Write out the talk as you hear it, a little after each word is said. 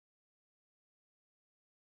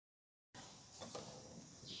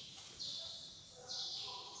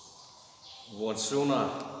buồn xuống à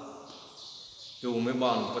tu mấy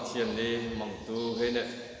bạn phát hiện đi mong tu hay nè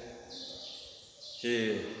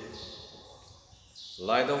khi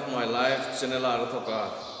Light of My Life channel là thôi cả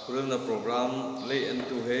khuôn là program lấy anh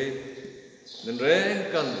tu hay nên rèn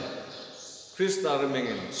cần Krista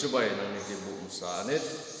remengin subay nang niki bụng sa net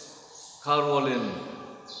Carolyn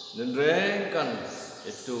nên rèn cần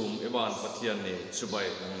itum iban phát hiện ni subay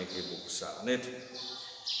nang niki bụng sa net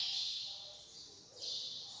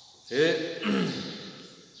thế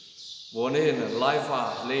Bone hin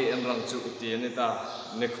life le en rang chu ti ni ta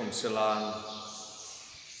ne khom selan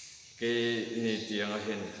ke ni tiang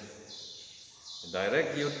hin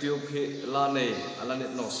direct YouTube hi la nei ala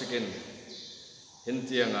net no sikin hin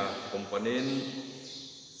tiang a company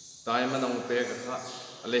time nong pe ka kha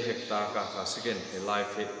ale hekta ka sikin he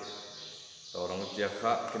life hi to rang tia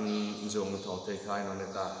kha kin jong thong thei khai no ne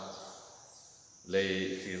ta le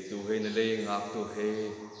fil tu he ne le ngak tu he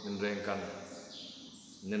nin reng kan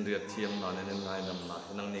nên riết thiêm nó nên ngay nằm lại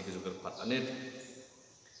năng này cái dục phát anh ấy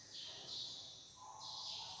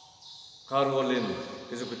Carolyn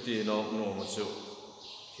cái dục tí nó một số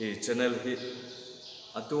thì channel hit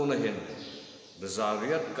atu na hin ra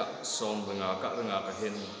riết cả som với ngã cả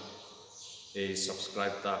hin e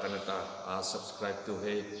subscribe ta cái ta subscribe tu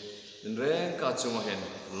hay nên reng cả chung hin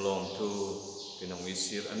long tu cái nông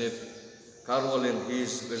isir anh ấy Carolyn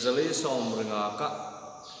his resolution som với ngã cả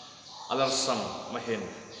alarsam mahin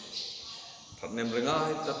thật nem renga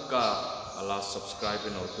tất cả ala subscribe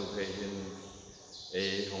no tu he hin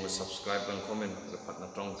e hong subscribe and comment phát na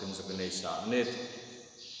trong kinh dục này sa net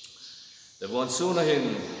the one soon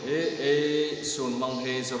hin e sun mang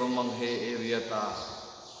he zorom mang he area ta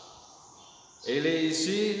ele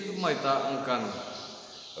si mai ta angkan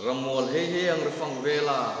ramol he ang refang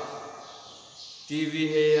vela TV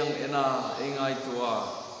he ang ena engai tua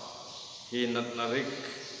hinat narik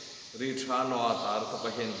Richano atar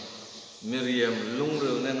tapahin Miriam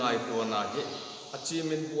lungril nengai tuana he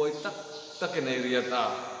achievement boy tak in area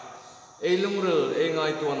ta e lungril e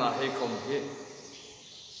ngai tuana he kom he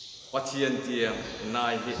pathian tiang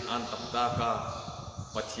nai he an taktaka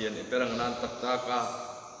pathian e perang nan taktaka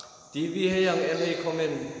TV he yang ele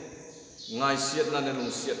komen ngai siat na ne lung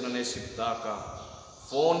siat na ne siptaka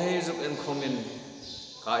phone he zup en komen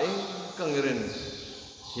kai kangiren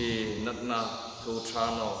hi natna thu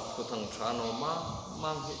trano thu thang trano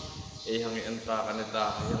mang e hang enta kaneta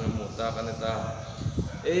hang muta kaneta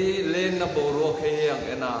e len na boro khe hang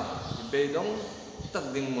ena be dong tak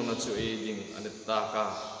ding mo na chu e ding aneta ka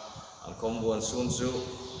ang kombon sun chu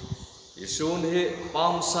isun hi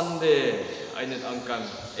palm sunday ainet angkan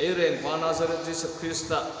e ren pana sar Jesus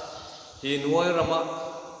Christa hi nuai rama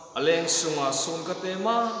aleng sunga sun ka te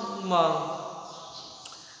ma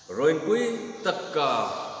roin pui takka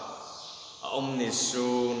omni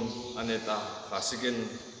sun aneta khasigen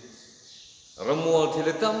ramual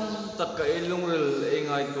thiletam takka ilungril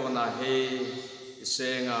engai to na he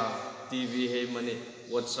senga TV he mani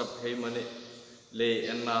WhatsApp he mani le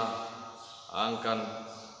enna angkan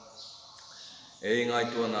engai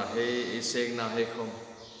to na he iseng na he khom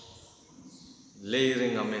le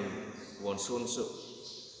ring amen won sun su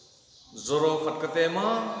zoro khat kate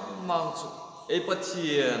mang chu e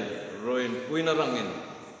pathian roin puina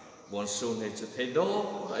rangin bon sun he chu thei do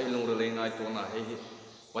ai lung re ngai to na he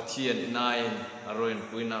pathian nai aroin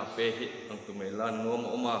puina pe hi ang tu me lan nom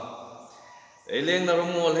oma eleng na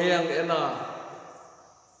romol he ang ena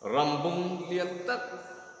rambung lian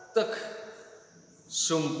tak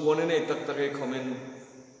sum pon ne tak e khomen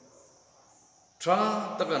tra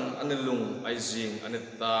takan anilung ai jing anet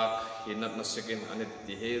tak hinat na sekin anet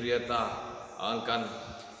ti heria ta angkan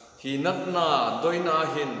hinat na doina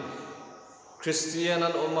hin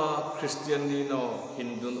Christianan oma, Christianino,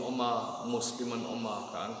 Hindun oma, Musliman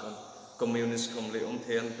oma, kaangkan communist komle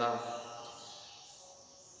thenta.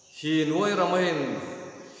 Hi nuai ramahin,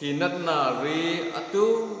 hinat na ri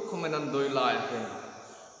atu komenan doi lai hin.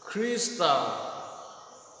 Krista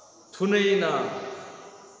thuneina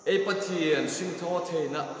e pathian singtho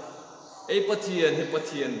theina e pathian hi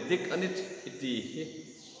pathian dik anit iti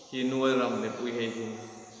hi nuai ram ne pui he hin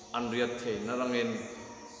anriat theina rangin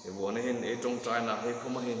ibu ni hin trong trai na he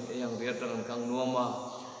khoma hin yang riat rang kang nuama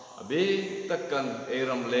abi takkan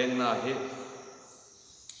ram leng na he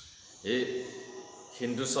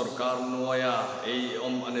Hindu sarkar nuaya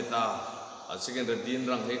om aneta asigen redin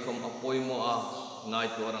rang he khom apoi mo a ngai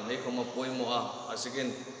to rang he khom apoi mo a asigen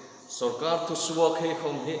sarkar thu suak he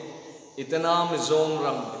khom he itanam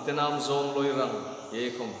zong loi rang he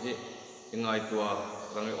khom he ngai to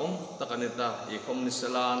rang om takaneta e khom ni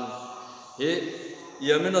salan he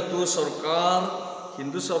Yamena tu sarkar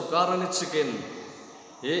Hindu sarkar ani chicken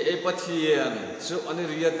he pathian chu ani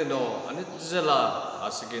riateno ani zela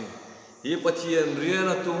asikin hi pathian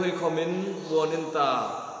riana tu hi khomin bonin ta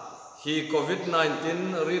hi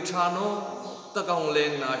COVID-19 ri thano takang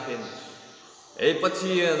leng na hin e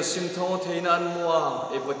pathian simtho theinan muwa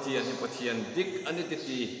e pathian dik ani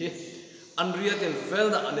titi hi an riatin fel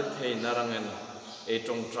na ani theina rangen e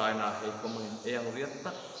tong trai na he khomin e ang riat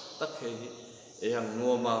tak he e ang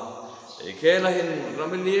ngoma e khela hin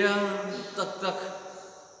ramilia tak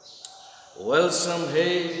welcome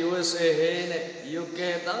hey USA hey ne UK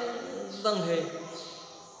dang hey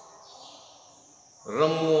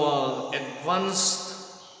ramual advanced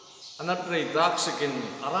anatre daksikin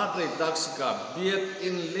aratre daksika biet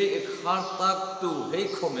in le khartak tu hey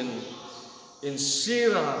komen in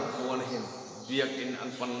sira wonhin biak in an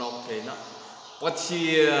panok theina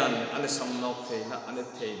pathian ane samnok theina ane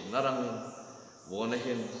thei narangin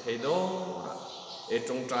wonahin theido e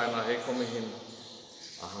tong trai na hey komehin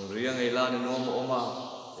ahang riang ai la ni nom oma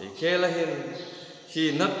e khelahin hi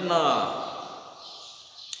natna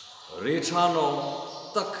rechano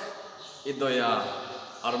tak idoya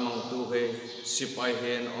armang tu he sipai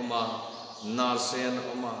hen oma nurse hen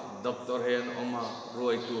oma doctor hen oma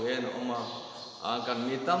roi tu hen oma akan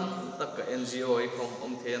mitam tak NGO ai khom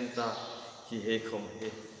om thian ta hi he khom he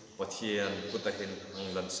pathian putahin ang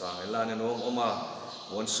lansa la ni nom oma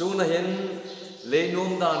won su na hen le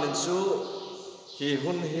nom dan su hi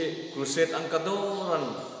hun hi crusade ang kadoran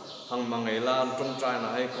hang mangailan trong trai na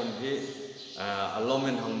hai khom hi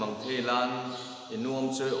alomen hang mang thilan inuam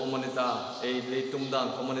che omanita e le tumdan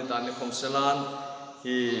komunita ne khom selan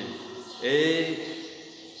hi e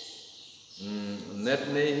net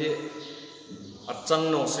ne hi achang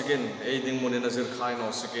no sikin e ding mon nazir khai no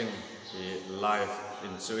sikin hi life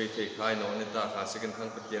in chui the khai no nita ka sikin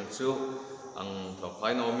khang patiang chu ang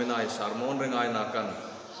thopai no minai sarmon rengai na kan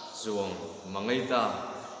zuang mangaita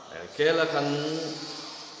kela kan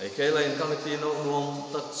kela in kang ti no nuam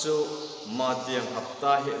tak chu ma tiang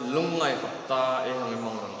hapta he lungai hapta e hang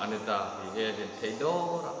mangrang anita he he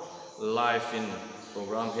theidora life in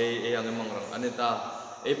program he e hang mangrang anita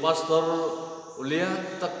e pastor ulia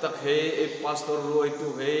tak he e pastor roi tu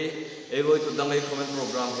he e roi tu dangai comment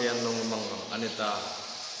program he an long mangrang anita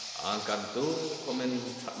angkan tu comment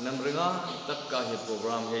nan renga tak ka he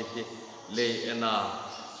program he le ena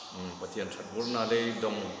pathian thatburna le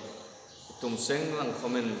dong tum seng lang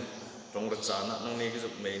comment trong rachana nang ne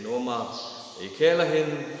gijuk mei noma e khela hin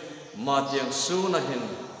ma tiang su na hin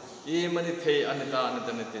I mani thei anita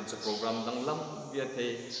ne tin cha program dang lam bia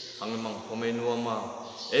thei hangmang khomei noma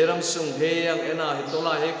e ram sung he yang ena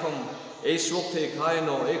hitola he khom e suok thei khai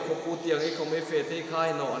no e khopu tiang e khom e fe thei khai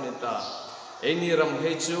no anita e ni ram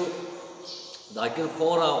he chu daikil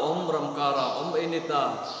khora om ram kara om enita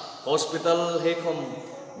hospital he khom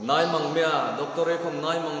nai mang mea doctor he khom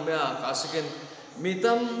nai mang mea kasikin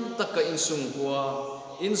mitam taka insung kwa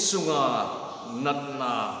insunga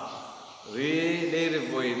natna ri le ri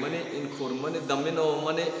voi mani in khur mani damino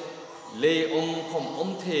mani le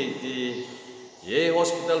khom the di ye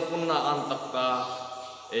hospital punna an takka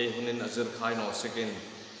e hunin azir khai no sikin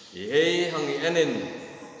ye hangi enin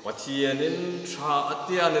pathianin tha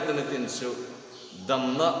atia netin su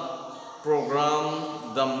damna program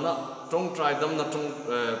damna trong trai damna trong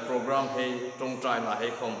program he trong trai na he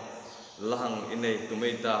khom lahang inei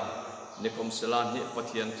tumeita nikom selan hi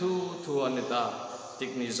pathian thu anita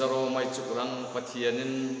tikni zaro mai chukrang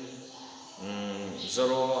pathianin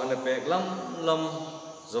zaro ane pek lam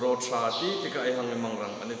zaro thati tika ai hang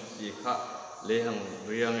mangrang ane ti kha le hang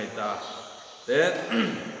riang eta te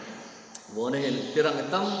wone hin tirang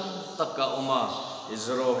etam takka oma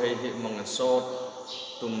izro he hi mangan sot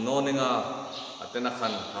tum noninga atena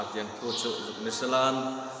khan hatian thu chu misalan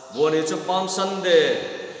woni chu palm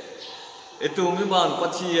sunday itu miban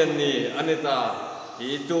pathian ni anita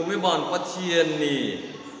itu miban pathian ni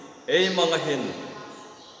ei mangahin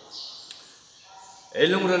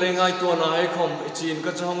elung relengai to na ai khom ichin ka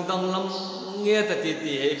chong dang lam nge ta ti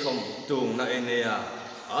ai khom tung na enea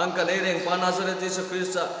an ka nei reng pa Nazareth Jesus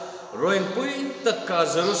Christ roin pui takka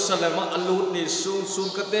Jerusalem alut ni sun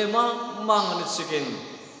ka te mang ni sikin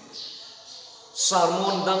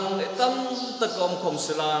sarmon dang etam takom khom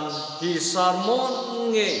silan hi sarmon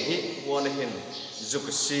nge hi wonehin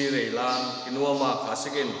zuksire lan kinuama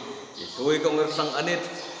kasikin itui kongер sang anit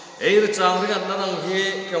eir chang ringat nanang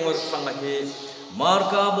hi kongер sang hi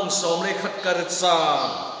marka bung somre khat kar cha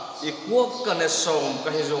ikwak kane som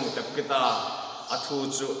kahijong tapkita athu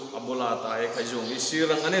chu abula ta he khajong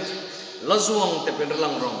isirang anit lazuang te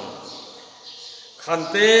penrlang rong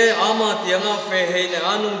khante ama tianga fe he ne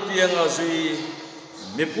anung tianga zui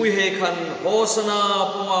mi pui he khan hosana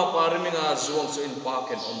punga pariminga zuang so in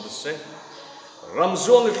parken om the se ram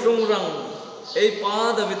zuang hlung rang ei pa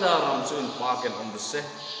davita ram so in parken om the se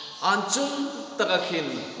anchum takakhin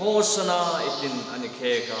hosana itin ani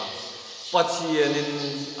kheka pathianin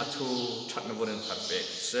athu thatna boren kharbe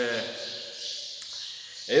se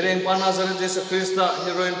ereng panazar Jesus Krista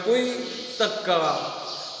heroin pui takka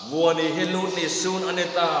buani helut ni sun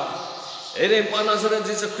aneta ereng panazar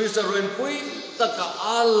Jesus Krista roin pui takka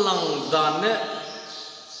alang dane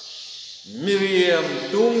Miriam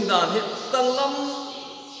tung dan hit tanglam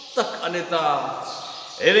tak aneta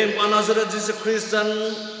ereng panazar Jesus Kristan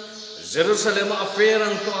Jerusalem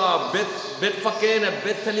aferang to bet fakena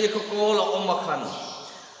Bethany ko kola omakhan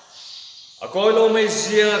akoilo may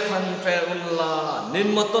siya kan pe unla nin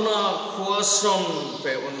matona khuasom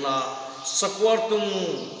pe unla sa kwartung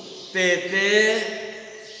tete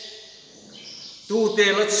tu te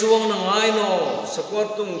latsuang na ngaino sa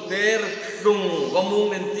kwartung ter lung gamung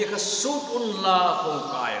nen ti ka sut unla hong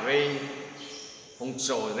kai re hong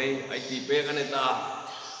choi re ai ti pe kaneta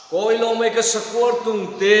koilo may ka sa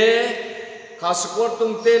kwartung te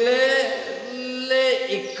le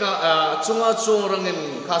ika chunga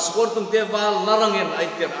churangin khaskortum te wal larangin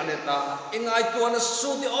aitir aneta ingai tu ana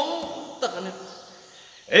suti om takane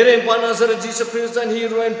ere panasar Jesus Kristan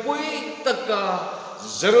heroin pui taka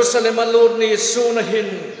Jerusalem alur ni sunahin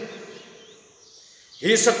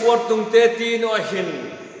hi sakwartung te tino hin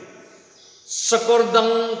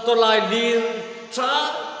sakordang tolai lir cha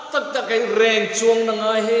tak takai reng chuang na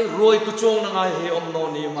ngai he roi tu chuang na ngai he om no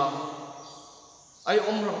ni ma ai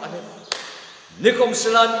om rang anet nikom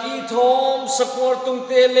selan ithom sakwartung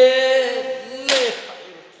tele le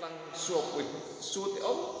lang sopui suti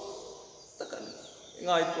om takan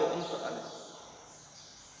ngai to om takan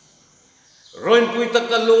roin pui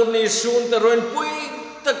takalur ni sun ta roin pui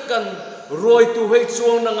takan roi tu hei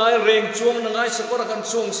chuang na ngai reng chuang na ngai sakora kan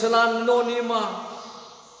chuang selan no ni ma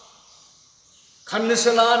khan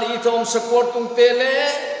selan ithom sakwartung tele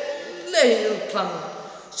le lang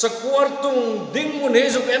sakwartung ding mun he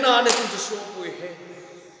zu ena ne tin so pui he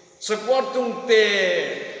sakwartung te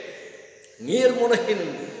ngir mun hin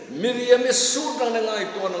Miriam e sudang ngai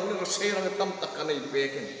to nang ni serang tam takanai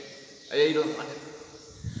peken ai lo ane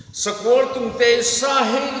sakwartung te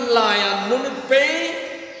sahil layan nun pe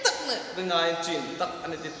tak na ngai chin tak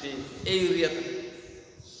ane ti area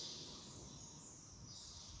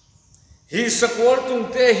hi sakwartung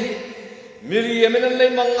te hi Miriam en le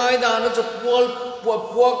mangai da na cho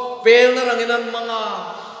puak pel na ranginan mga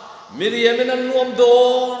Miriam en nuam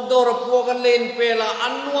do ra puak an len pela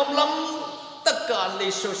an nuam lam takka le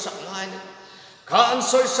so saklai ka an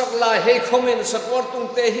soi saklai he khomen sakwartung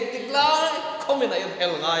te hitik lai khomen ai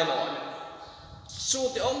hel ngai no su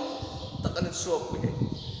te om takan so pu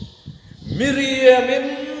Miriam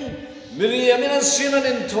en sinan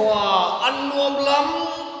en thoa an nuam lam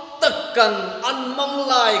takkan an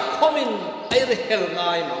manglai khomin ai hel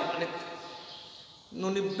ngai no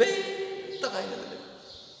nuni be takai na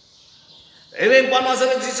ere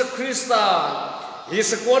panasara Jesus Krista hi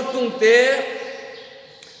sakwartung te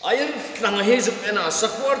ayan lang he jup ena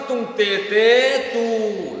sakwartung te tu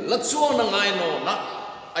latsuang na ngai no na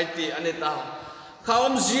ai ti anita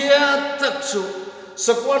khawam zia takchu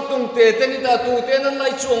sakwartung te ni ta tu te nan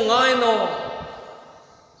lai chuang ngai no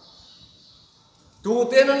tu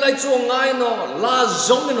te nan lai chuang ngai no la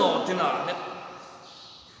zong no tina ne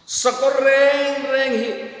sakor reng hi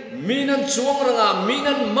minan chuang ranga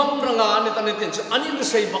minan mang ranga ani tanitin anin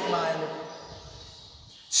sei bak na ani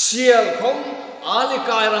sial khom ali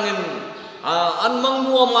kai rangin an mang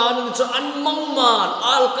nuam ma ani chu an mang man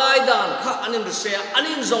al kai dan kha anin se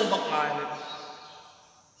anin zong bak na ani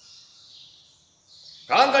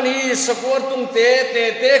kan hi sakwartung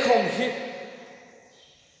te khom hi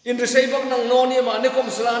in the say bak nang no ni ma ne kom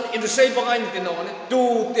slan in the say bak ai ni no ne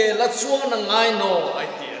tu te la chuang nang ngai no ai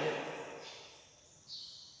ti ani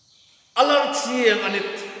alar thiang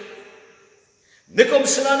anit ne kom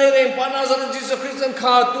slan ne reng panazar Jesus Kristan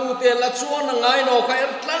kha tu te la chuang nang ngai no ka er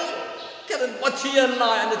tlang keren pathian na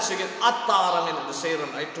ani chige atarang in the say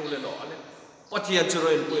ran ai tu le no ani pathian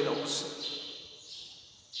churoin pui no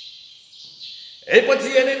ei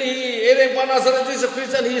pathian ni ereng panazar Jesus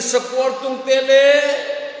Kristan hi sakwartung te le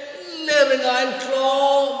rengain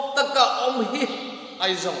klo taka om hi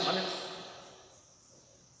ai zong ane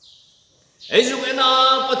ei ju ena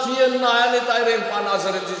pathian na ani tai reng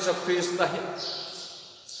panazar Jesus Krista hi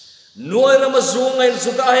noi ram zung ai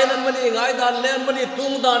suta hen mani ngai dan len mani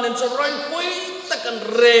tung dan en chroin pui takan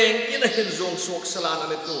reng ina hin zong sok salan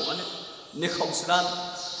ane tu ane ni khom salan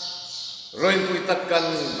roin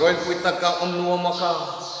pui takka om nuamaka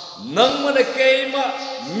nang mana keima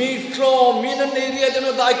mitro minan area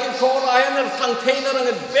deno dai ke khora yan thang theina rang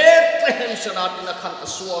Bethlehem sanat na khan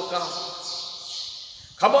asuaka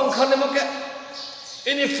khabang khan make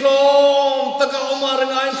ini from taka omar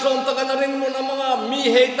ngain from taka naring mun amanga mi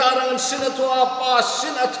he tarang sinathwa pa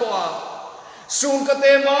sinathwa sun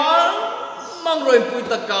kate ma mangroi pui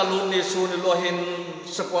taka lu ni sun lohin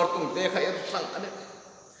supportung te khair thang ane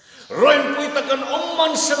roin pui takan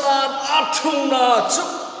omman salat athung na chu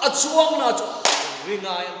achuang na chu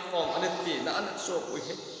ringai from aneti na an so pui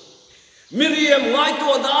he Miriam ngai to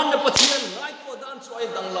dan na pathian ngai to dan so ai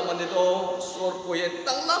dang lam ani do sor pui he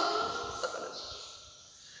dang lam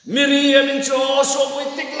Miriam in cho so pui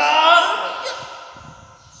tikla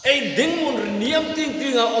ai ding mun niam ting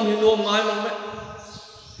ting a om hinom ngai mang me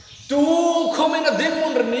tu komen a ding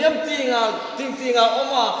mun niam ting a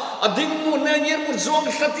oma a ding mun na ngir mun zong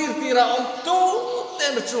khatir tira om tu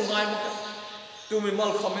ten chu ngai mang tu mi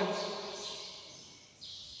mal komen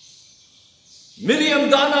Miriam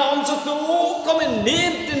dana om chu tu komen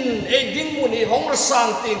nin tin ai ding mun hi hong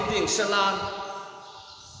sang ting ting salan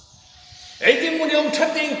ai ding mun yom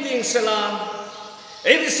thating ting salan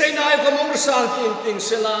ai ri sei nai ko mong sang ting ting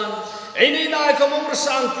salan ai ni nai ko mong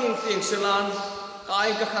sang ting ting salan kai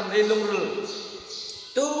ka khan ei lungrul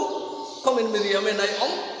tu komen Miriam nai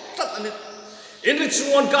om tat ane in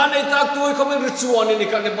ritual ka nei tak tu komen ritual ni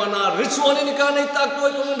ka ne bana ritual ni ka nei tak tu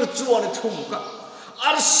komen ritual thum ka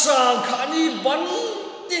arsang khani ban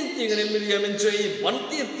ting ting ne Miriam in chei ban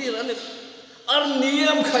tir tir ane ar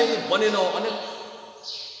niam khai banino ane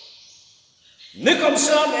Nikam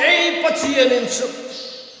san ei pathian in chu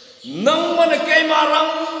nang man kai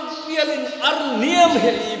marang pialin ar niam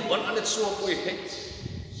he ban ane so pui he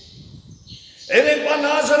ere pa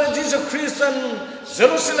Nazareth Jesus Christian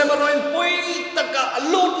Jerusalem roin pui taka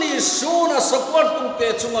alut ni suna support tu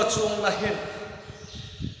te chunga chung na hen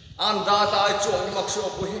an da ta chung mak so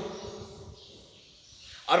pui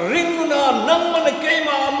ar ring na nang man kai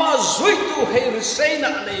ma ma zui tu he risaina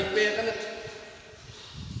nei pe kan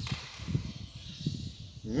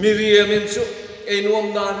Miriam in chu ei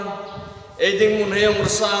nuam dan ei ding mun he ur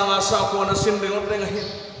sang asa ko na sin ring reng hi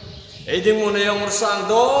ei ding mun he ur sang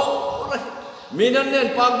do minan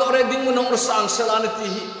nen pak do re ding mun ur sang selan ti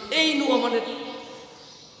hi ei nuam anet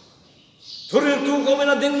thuril tu ko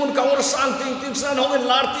mena ding mun ka ur sang ting ting san hong en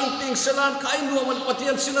lar ting ting selan kai nuam an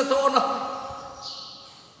patian sina to na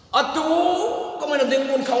atu ko mena ding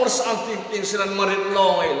mun ka ur sang ting ting selan marit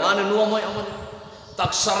long ai lan nuam ai aman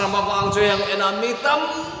tak sarama bang jo yang enamitam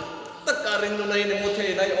takaring no nai ne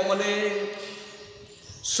muthe nai omane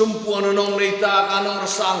sumpuan nong nei ta kanong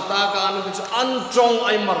rasang ta kan bichu antrong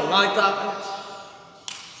ai mar ngai ta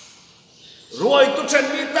roi tu chen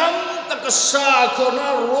mitam takasa khona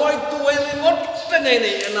roi tu ai ngot nei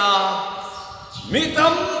nei na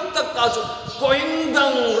mitam takaju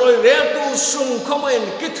koindang roi re tu sung khomen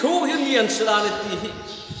kithu hilian silane ti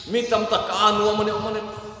mitam takanu omane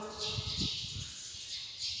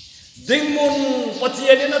ding mun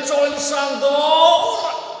pathian na choin sang do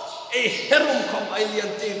ei herum khom ai lian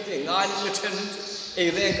tin te ngai ni chen ei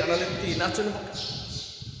reng kana le ti na chun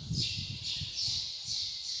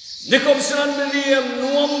nikom san Miriam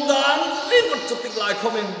nuam dan rin mat chutik lai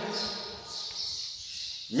khomen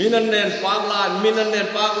minan nen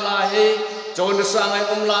pak la he choin sang ai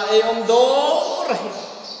om la ei om do rahi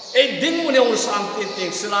ei ding mun yong sang tin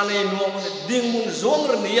ting silane nuam ding mun zong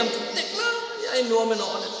r niam chutik la ai nuam no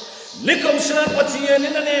Nikom san pathian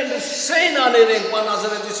in ne sei na ne reng pa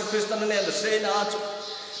Nazareth Jesus Christ ne sei na chu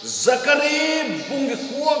Zakari bung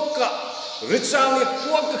kuaka richang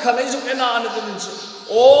kuaka khanai ju ena an din chu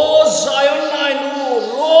o Zion nai nu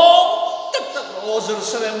lo tak tak o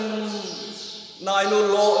Jerusalem nai nu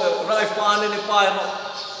lo rai pa ne pa no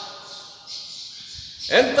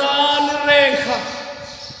entan reng kha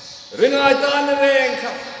ringai tan reng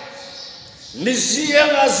kha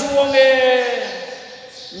nisiang azuange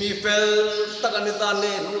mi pel takanita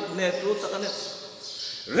ne tu takane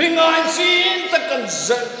ringai chin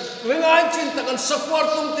takan support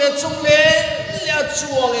tung te chung le ya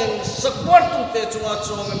chuang en support tung te chunga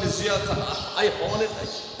chuang ni zia kha ai hone tai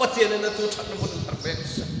pathian na tu thak mun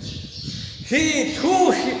perfect hi thu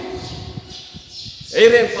hi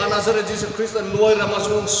eren pa Nazareth Jesus Christ noi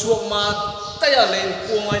ramazung suak ma taya len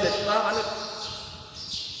puangai ne ta ane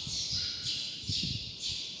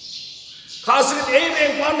Kasit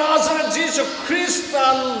eren pa Nazareth Jesus Christ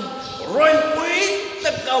roin pui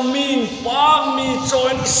takamin pang mi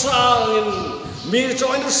join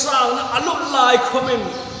sang na aluk lai khomin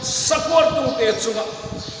support tu te chunga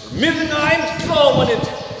midnight flow manit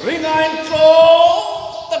ringain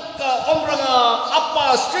flow takka omranga apa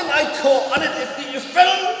sin ai tho anet ti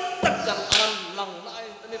fel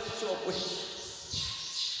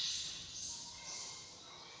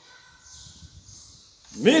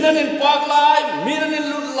minan in pak lai minan in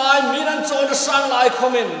lut lai minan choi da sang lai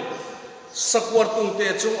khomin sakwar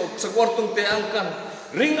tung te angkan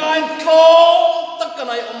ringain tlong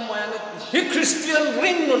takanai ammaya ne hi Christian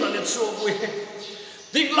ring no na ne so bui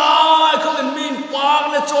dik lai khomin min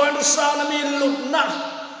pak ne choi da sang na min lut na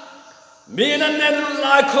minan ne lut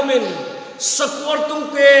lai khomin sakwar tung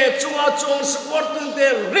te chunga chong sakwar tung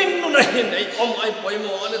te ring no na hin ai om ai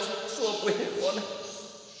poimo ane so bui one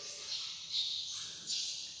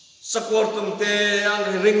sakwar tung te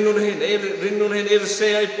ang ring nun hin se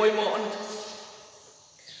ai poimo an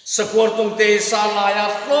sakwar tung te salaya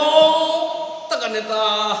flo takaneta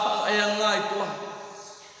ayang ngai tua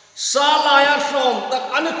salaya from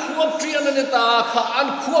tak an khuap trian ne ta kha an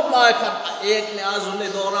khuap lai kha ek ne azun ne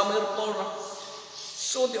dora mer pora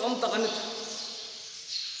so ti om takan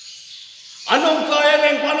anom ka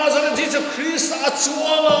eng pana sa Jesus Christ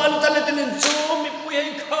achuama an taletin chu mi pui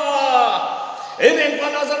kha Eren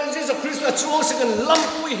panazar Jesus Christ na chuo sikan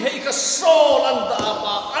lampui hei ka sol anda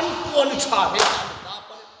apa anpon cha he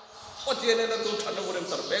apa otiene na tu thana gorem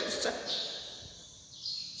tarbek se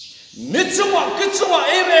nichuma kichuma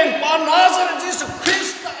eren panazar Jesus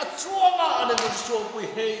Christ na chuo nga ane na chuo pui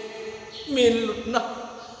hei min lutna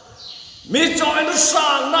mi join na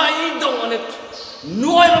sang na idong ane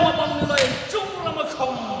nuai rama pang nilai chung rama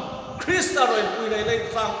kham Christ na roi pui nei nei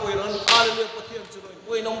sang pui ran hallelujah pathian chu roi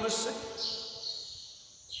pui nong se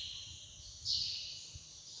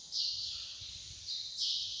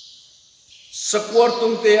sakwar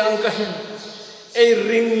tung te ang kahin ay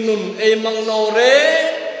ring nun ay mang no re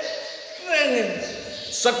rengin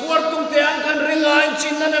sakwar tung te ang kan ringain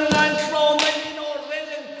chinan ang ngain flow may no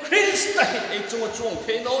rengin Krista ay chung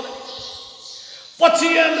te no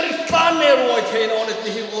patian rifan ne roi te no ne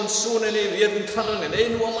tihimon sune ne riyan tharan ne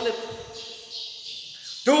nuwa manet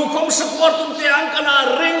tu kong sakwar tung te ang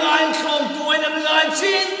kana ringain flow tu ay na ringain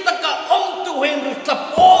chin taka om tu hen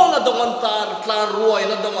ritlapol na dongan tar klaruay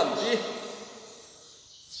na dongan ti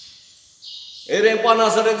Eren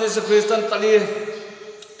panazar Jesus Christan tali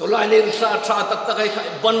tolai lir sa tra tak tak kai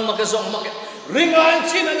ban ma ke zong ma ke ringain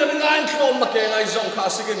chin na ringain klom ma ke ngai zong kha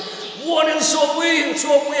sigin wonen so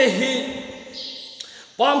bui hi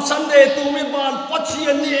pam Sunday tu mi ban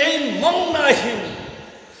pathian ni ein mang na hin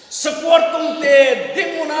sakwar tung te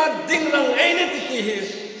dinguna dingrang ein ti ti hi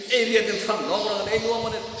area den tham no rang ei no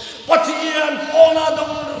man pathian pona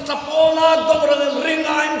dong sapona dong rang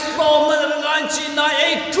ringain klom na ringain chin na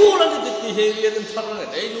ei tu la ti ti hi area den tham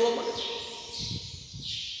rang ei no man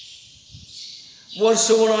One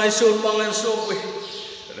soon I soon mangan so we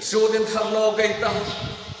so den tham no kai ta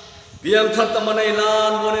piam thar ta manai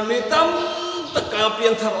lan one mi tam ta ka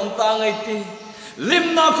piam thar on ta ngai ti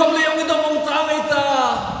lim na khom leong ni dong on ta ngai ta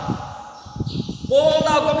po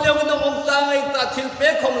na khom leong ni dong on ta ngai ta thil pe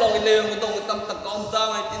khom long leong ni dong tam ta on ta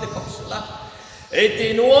ngai ti ni khom sula e ti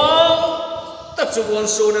nuang ta chu one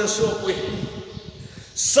so den so we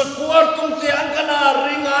sakwar tung te ang kana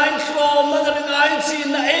ringain from man ringain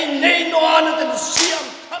sin na ei nei no an ta siam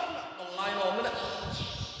thar na dong ngai no me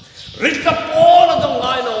rika pona dong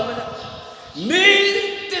ngai no me ni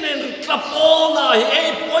tinen rika pona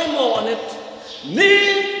ei poimo anet ni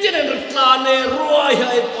tinen rika ne roi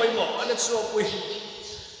ei poimo anet so pui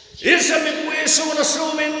isa mi pui su na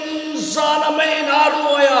sumin zana mai na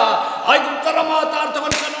roya ai ku karama tar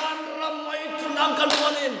taman kanan ram mai tunang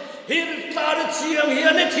kanuanin hir tarit siang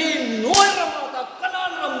hiane thi noi ramata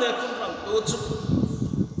kanan ram ne tunrang tu chu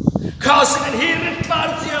khasikan hir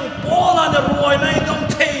tarit siang pola ne roi nai dong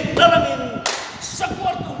thei naramin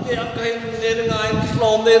sakwar tu te ang kain ne ngai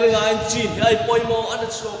flom ne ngai chin ai poimo an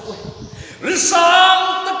so pui risang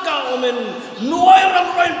taka omen noi ram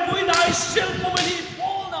roi pui nai sel pomani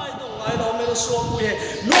pona dong ai no me so pui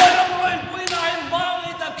noi ram roi pui nai mang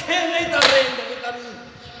ita khen ita rein kan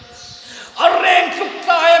areng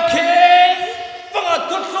kaya keng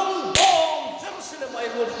pangatut long bom Jerusalem ay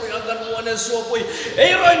mo pui agan one so pui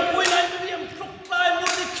ay roin pui nai Miriam tuk tay mo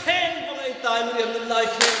di keng pangay tay Miriam nai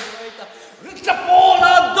keng pangay ta rikta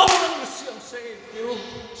pola dong ng siam say tiu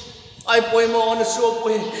ay pui mo one so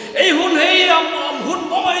pui ay hun hey am hun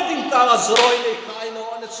mo ay ting ta zroi ni kai no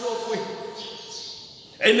one so pui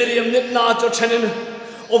ay Miriam nit na cho chanin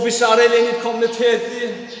officer le ni kom ni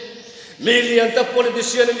theti million ta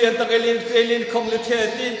politician lian ta kelin khom le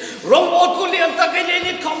theti robot ko lian ta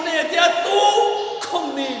kelin khom le ti tu khom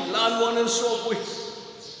ni lan won so pui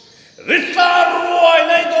rita roi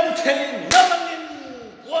nai dom thein namanin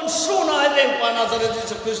won suna reng panazar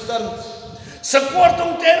Jesus Christan support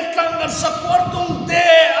tung ter tlang support tung te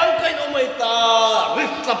ang kai no mai ta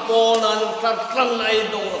rita pon an tar tlang nai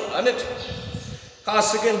do anet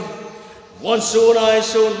kasigen won suna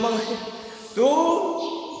sun mang tu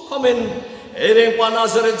Amen. Ereng pa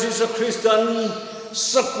Nazareth Jesus Christan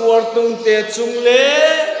sakwar tung te chung le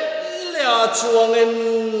lea chuangin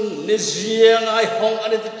ni ziang ai hong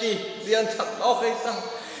anititi rian thak lo kai ta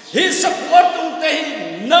hi sakwar tung te hi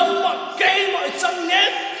nam kai ma chang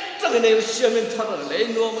net tang ne siamin thar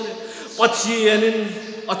le no man pathianin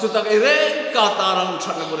atutak ereng ka tarang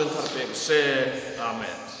thak na boren thar pe se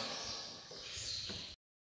amen.